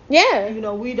planned out. Yeah. You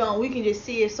know, we can just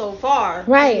see it so far.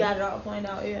 Right. You got it all planned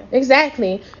out, yeah.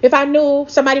 Exactly. If I knew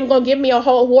somebody was going to give me a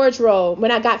whole wardrobe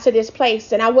when I got to this place,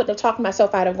 then I wouldn't have talked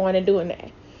myself out of going and doing that.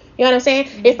 You know what I'm saying?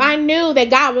 Mm-hmm. If I knew that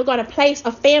God was going to place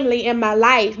a family in my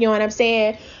life, you know what I'm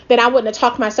saying, then I wouldn't have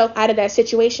talked myself out of that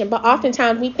situation. But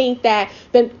oftentimes we think that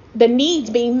the needs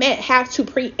being met have to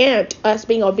preempt us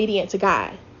being obedient to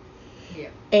God. Yeah.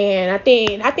 And I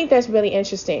think that's really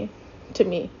interesting to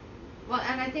me. Well,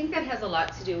 and I think that has a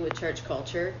lot to do with church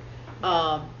culture.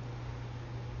 Not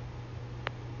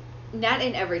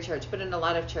in every church, but in a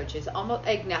lot of churches. Almost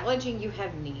acknowledging you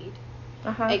have need.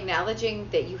 Uh-huh. Acknowledging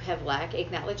that you have lack,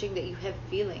 acknowledging that you have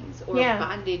feelings or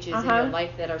bondages in your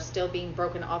life that are still being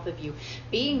broken off of you.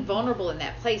 Being vulnerable in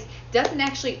that place doesn't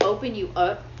actually open you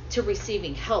up to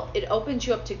receiving help. It opens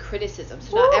you up to criticism.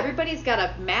 So now everybody's got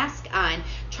a mask on,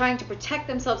 trying to protect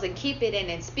themselves and keep it in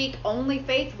and speak only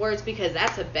faith words because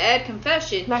that's a bad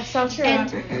confession. That's so true.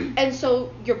 And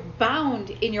so you're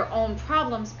bound in your own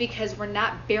problems because we're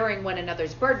not bearing one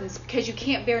another's burdens, because you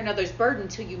can't bear another's burden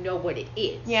until you know what it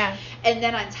is. Yeah. And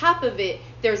then on top of it,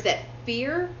 there's that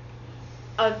fear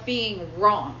of being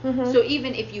wrong. Mm-hmm. So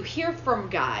even if you hear from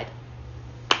God,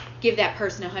 give that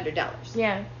person $100.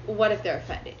 Yeah. What if they're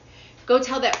offended? Go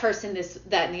tell that person this,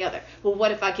 that, and the other. Well,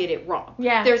 what if I get it wrong?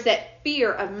 Yeah. There's that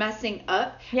fear of messing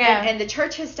up. Yeah. And the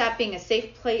church has stopped being a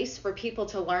safe place for people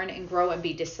to learn and grow and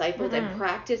be discipled and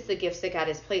practice the gifts that God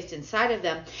has placed inside of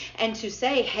them. And to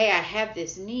say, hey, I have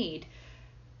this need,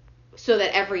 so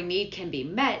that every need can be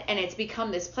met. And it's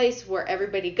become this place where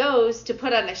everybody goes to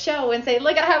put on a show and say,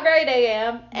 look at how great I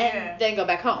am, and then go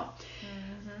back home.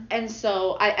 And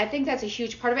so I think that's a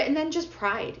huge part of it. And then just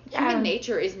pride. Human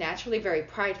nature is naturally very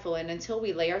prideful. And until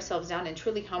we lay ourselves down and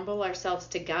truly humble ourselves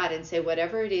to God and say,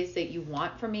 whatever it is that you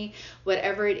want from me,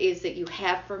 whatever it is that you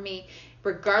have for me,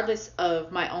 regardless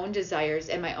of my own desires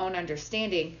and my own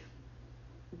understanding,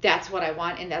 that's what I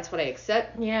want and that's what I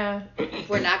accept. Yeah.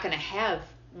 We're not going to have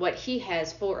what he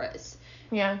has for us.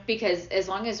 Yeah. Because as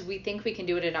long as we think we can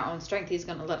do it in our own strength, he's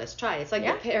going to let us try. It's like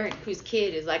the parent whose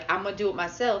kid is like, I'm going to do it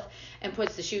myself, and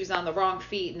puts the shoes on the wrong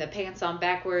feet and the pants on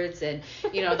backwards and,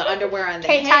 the underwear on the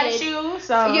Can't head. tie the shoes.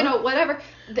 So. Whatever.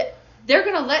 They're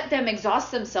going to let them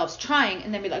exhaust themselves trying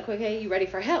and then be like, okay, you ready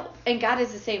for help? And God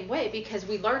is the same way, because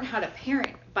we learn how to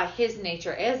parent by his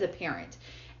nature as a parent.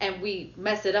 And we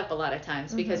mess it up a lot of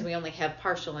times because we only have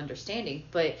partial understanding.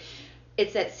 But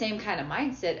it's that same kind of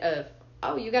mindset of,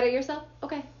 oh, you got it yourself?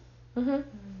 Okay.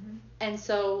 And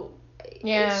so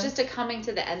it's just a coming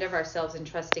to the end of ourselves and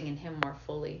trusting in him more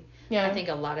fully. Yeah. I think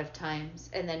a lot of times.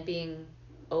 And then being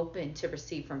open to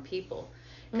receive from people.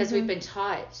 Because we've been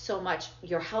taught so much,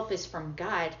 your help is from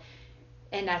God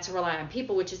and not to rely on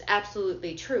people, which is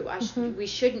absolutely true. We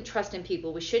shouldn't trust in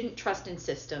people. We shouldn't trust in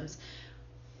systems.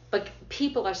 But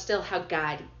people are still how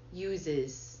God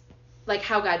uses, like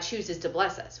how God chooses to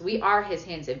bless us. We are his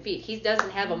hands and feet. He doesn't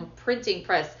have a printing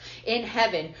press in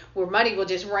heaven where money will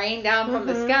just rain down from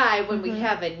the sky when we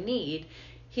have a need.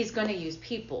 He's going to use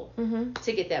people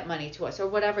to get that money to us, or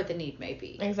whatever the need may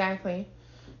be. Exactly.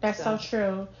 That's so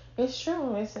true. It's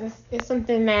true. It's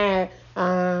something that,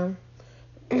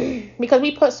 because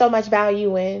we put so much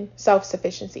value in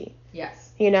self-sufficiency.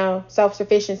 Yes.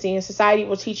 Self-sufficiency, and society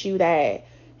will teach you that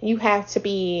you have to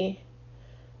be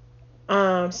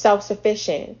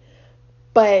self-sufficient.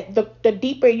 But the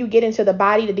deeper you get into the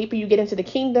body, the deeper you get into the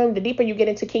kingdom, the deeper you get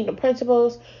into kingdom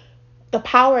principles, the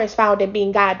power is found in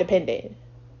being God dependent.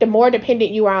 The more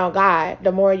dependent you are on God,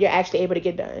 the more you're actually able to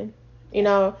get done.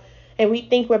 And we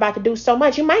think we're about to do so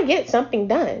much. You might get something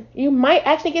done. You might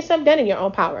actually get something done in your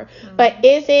own power. But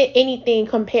is it anything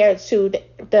compared to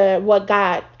the what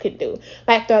God could do?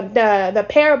 Like the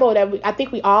parable that I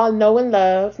think we all know and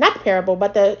love. Not the parable,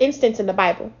 but the instance in the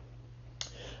Bible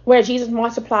where Jesus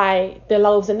multiplied the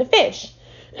loaves and the fish.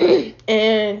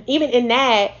 And even in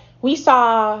that, we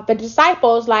saw the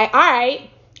disciples like, all right,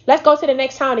 let's go to the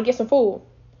next town and get some food.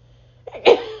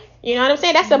 You know what I'm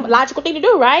saying? That's a logical thing to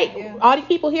do, right? Yeah. All these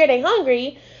people here, they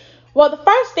hungry. Well, the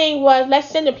first thing was, let's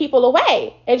send the people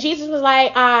away. And Jesus was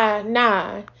like,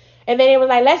 nah. And then it was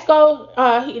like, let's go.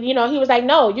 He was like,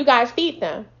 no, you guys feed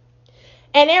them.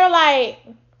 And they were like,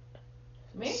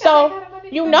 so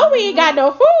we ain't got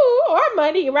no food or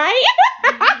money, right?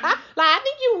 Like, I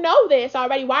think you know this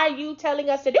already. Why are you telling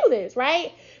us to do this,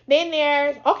 right? Then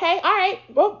there's, okay, all right,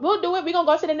 we'll do it. We're going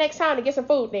to go to the next town to get some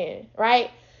food then, right?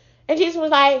 And Jesus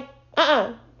was like,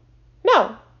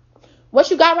 no. What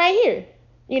you got right here?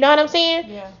 You know what I'm saying?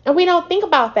 Yeah. And we don't think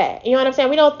about that. You know what I'm saying?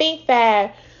 We don't think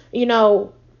that,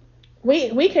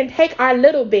 we can take our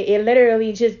little bit and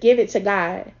literally just give it to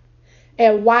God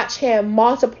and watch him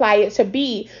multiply it to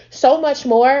be so much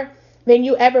more than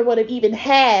you ever would have even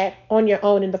had on your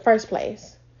own in the first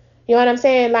place. You know what I'm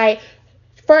saying? Like,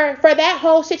 for that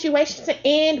whole situation to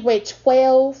end with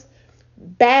 12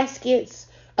 baskets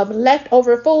of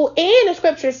leftover food, and the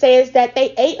scripture says that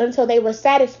they ate until they were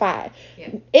satisfied. Yeah.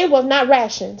 It was not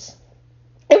rations.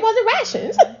 It wasn't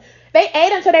rations. They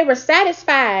ate until they were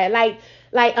satisfied.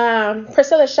 Like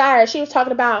Priscilla Shire, she was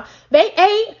talking about, they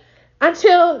ate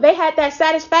until they had that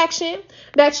satisfaction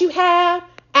that you have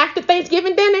after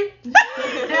Thanksgiving dinner.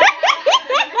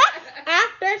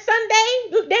 After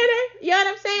Sunday dinner, you know what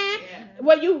I'm saying? Yeah.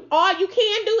 Where all you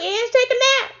can do is take a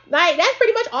nap. Like, that's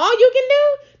pretty much all you can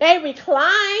do. They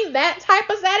reclined that type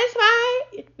of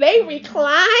satisfied. They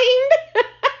reclined.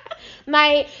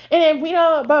 Like, and then we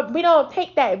don't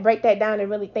take that, break that down and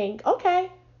really think,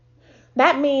 okay,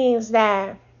 that means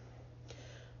that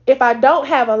if I don't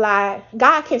have a lot,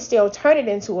 God can still turn it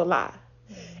into a lot.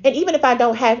 And even if I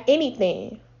don't have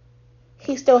anything,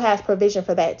 he still has provision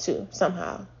for that too,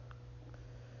 somehow.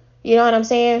 You know what I'm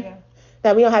saying? Yeah.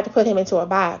 That we don't have to put him into a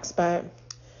box, but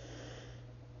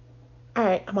all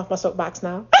right, I'm off my soapbox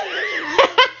now.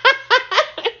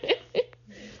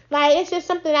 Like, it's just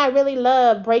something I really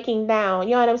love breaking down.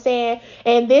 You know what I'm saying?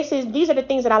 And these are the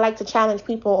things that I like to challenge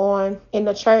people on in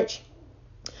the church.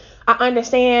 I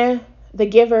understand the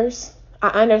givers. I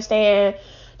understand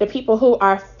the people who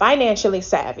are financially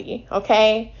savvy,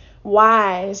 okay?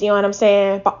 Wise, you know what I'm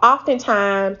saying? But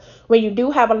oftentimes, when you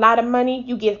do have a lot of money,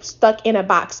 you get stuck in a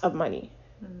box of money.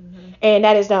 And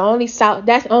that is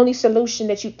that's the only solution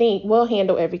that you think will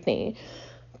handle everything.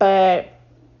 But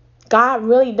God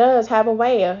really does have a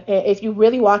way if you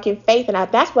really walk in faith.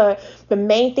 And that's what the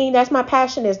main thing, that's my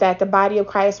passion, is that the body of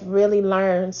Christ really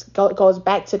goes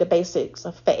back to the basics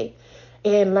of faith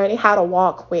and learning how to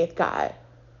walk with God.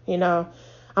 You know,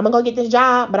 I'm going to go get this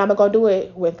job, but I'm going to go do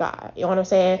it with God. You know what I'm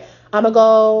saying? I'm going to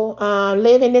go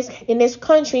live in this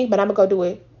country, but I'm going to go do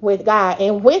it with God.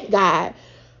 And with God,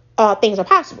 all things are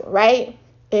possible, right?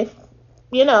 If,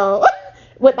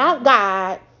 without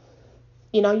God,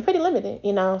 you're pretty limited,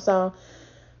 so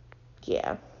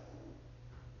yeah.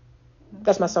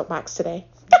 That's my soapbox today.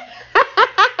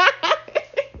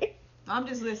 I'm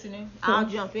just listening. I'll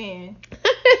jump in.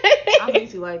 I'm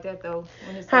usually like that though.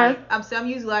 When it's like I'm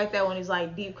usually like that when it's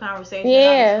like deep conversation.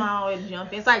 Yeah. I always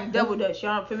jump in. It's like double dutch.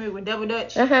 Y'all familiar with double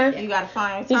dutch? Uh-huh. You gotta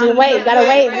find You time. just wait. You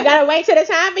gotta wait till the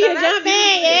time for you to jump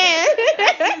in. Yeah.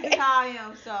 That's usually how I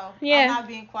am. So yeah. I'm not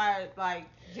being quiet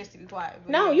just to be quiet.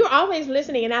 No, you're always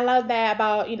listening, and I love that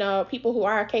about people who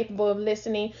are capable of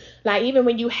listening. Like even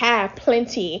when you have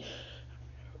plenty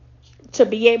to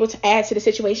be able to add to the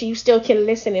situation, you still can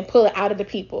listen and pull it out of the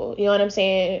people. You know what I'm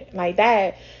saying? Like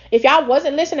that. If y'all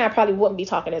wasn't listening, I probably wouldn't be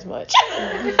talking as much.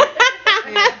 You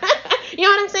know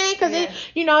what I'm saying? Because it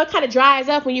kind of dries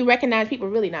up when you recognize people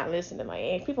really not listening. Like,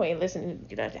 if people ain't listening,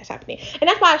 that's happening. And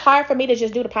that's why it's hard for me to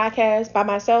just do the podcast by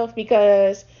myself,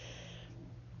 because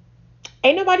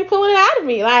ain't nobody pulling it out of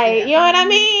me. Like, you know what I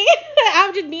mean?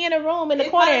 I'll just be in a room in the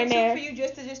corner in there. It's for you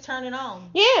just to turn it on.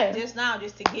 Yeah. Just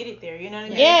to get it there. You know what I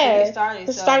mean? Yeah. To get started.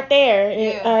 To start there.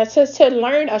 Yeah. To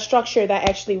learn a structure that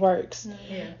actually works.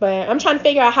 Yeah. But I'm trying to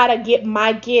figure out how to get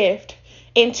my gift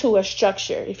into a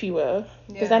structure, if you will.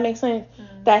 Does that make sense?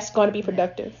 Mm-hmm. That's going to be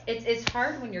productive. It's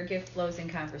hard when your gift flows in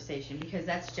conversation, because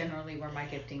that's generally where my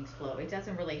giftings flow. It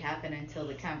doesn't really happen until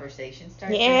the conversation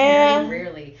starts. Yeah. There's very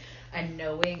rarely a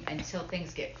knowing until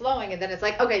things get flowing, and then it's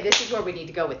like, okay, this is where we need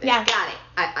to go with this. Yeah. Got it.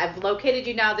 I've located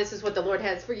you now. This is what the Lord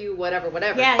has for you. Whatever.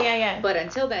 Yeah. But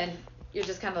until then, you're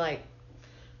just kind of like,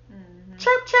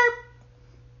 chirp, chirp,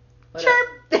 chirp.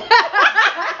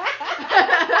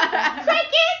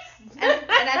 Crickets.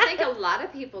 And I think a lot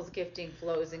of people's gifting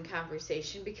flows in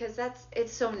conversation, because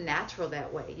it's so natural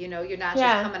that way. You're not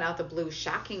just coming out the blue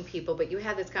shocking people, but you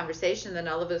have this conversation, and then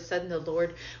all of a sudden the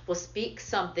Lord will speak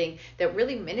something that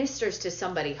really ministers to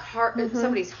somebody's heart,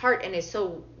 and is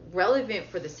so relevant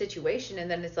for the situation, and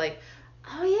then it's like,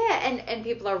 oh yeah, and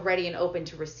people are ready and open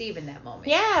to receive in that moment.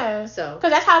 Yeah. So because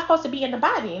that's how it's supposed to be in the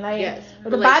body. Like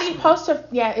the body is supposed to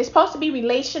it's supposed to be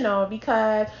relational,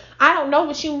 because I don't know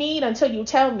what you need until you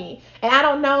tell me, and I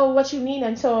don't know what you need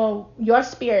until your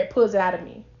spirit pulls it out of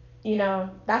me.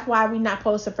 That's why we're not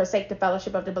supposed to forsake the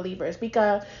fellowship of the believers,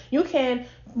 because we can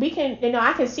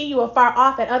I can see you afar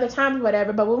off at other times,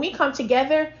 whatever, but when we come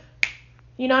together,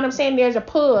 you know what I'm saying, there's a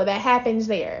pull that happens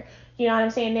there. You know what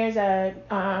I'm saying? There's a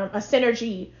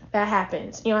synergy that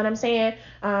happens. You know what I'm saying?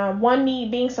 One need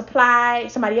being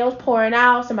supplied, somebody else pouring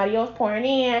out, somebody else pouring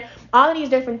in, all of these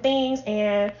different things,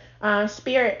 and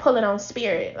spirit pulling on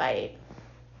spirit. Like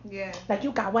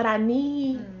you got what I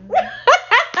need.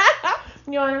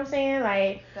 You know what I'm saying?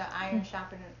 Like the iron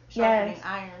sharpening iron.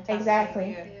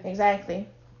 Exactly.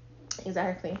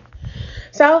 Exactly.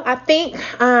 So I think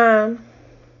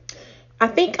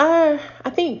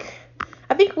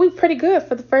we're pretty good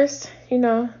for the first,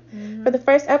 for the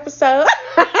first episode.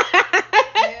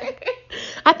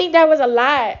 I think that was a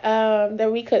lot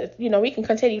that we could, we can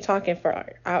continue talking for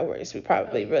hours. We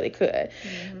probably really could.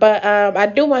 Mm-hmm. But I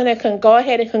do want to go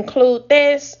ahead and conclude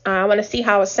this. I want to see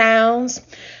how it sounds.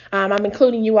 I'm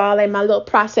including you all in my little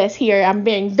process here. I'm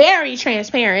being very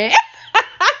transparent.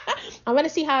 I want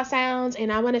to see how it sounds,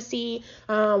 and I want to see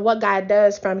what God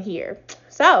does from here.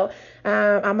 So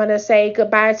I'm going to say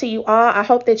goodbye to you all. I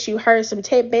hope that you heard some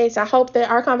tidbits. I hope that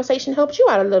our conversation helped you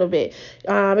out a little bit.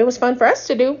 It was fun for us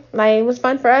to do. It was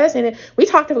fun for us. And we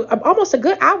talked almost a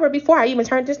good hour before I even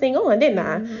turned this thing on, didn't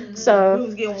I? Mm-hmm. So we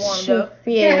was getting warmed up.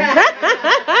 Yeah.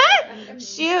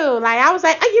 Shoot. I was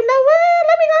like, you know what?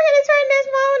 Let me go ahead and turn this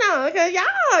phone on, because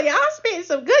y'all spitting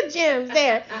some good gems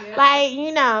there.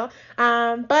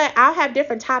 But I'll have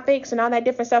different topics and all that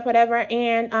different stuff, whatever.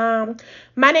 And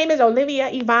my name is Olyvia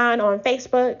Yvonne on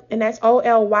Facebook, and that's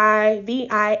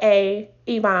Olyvia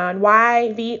Yvonne,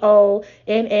 Yvonne.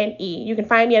 You can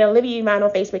find me at Olyvia Yvonne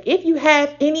on Facebook. If you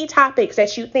have any topics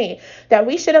that you think that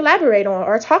we should elaborate on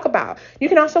or talk about, you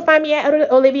can also find me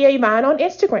at Olyvia Yvonne on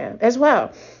Instagram as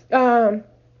well. You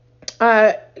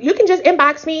can just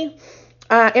inbox me.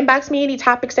 Inbox me any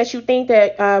topics that you think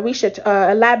that we should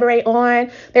elaborate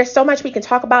on. There's so much we can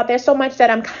talk about. There's so much that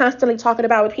I'm constantly talking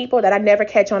about with people that I never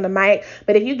catch on the mic.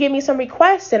 But if you give me some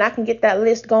requests, then I can get that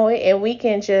list going and we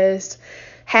can just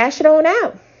hash it on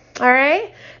out. All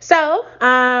right. So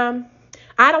I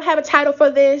don't have a title for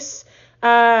this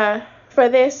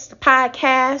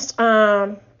podcast.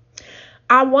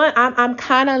 I'm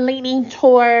kind of leaning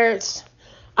towards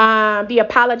the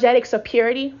apologetics of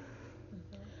purity.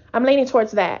 I'm leaning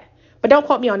towards that, but don't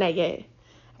quote me on that yet.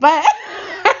 But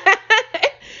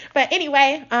but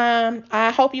anyway,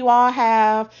 I hope you all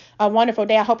have a wonderful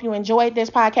day. I hope you enjoyed this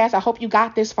podcast. I hope you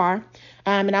got this far,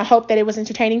 and I hope that it was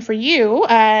entertaining for you,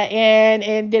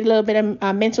 and did a little bit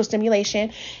of mental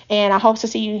stimulation. And I hope to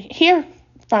see you, hear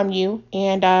from you,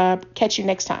 and catch you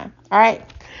next time. All right,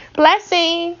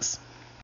 blessings.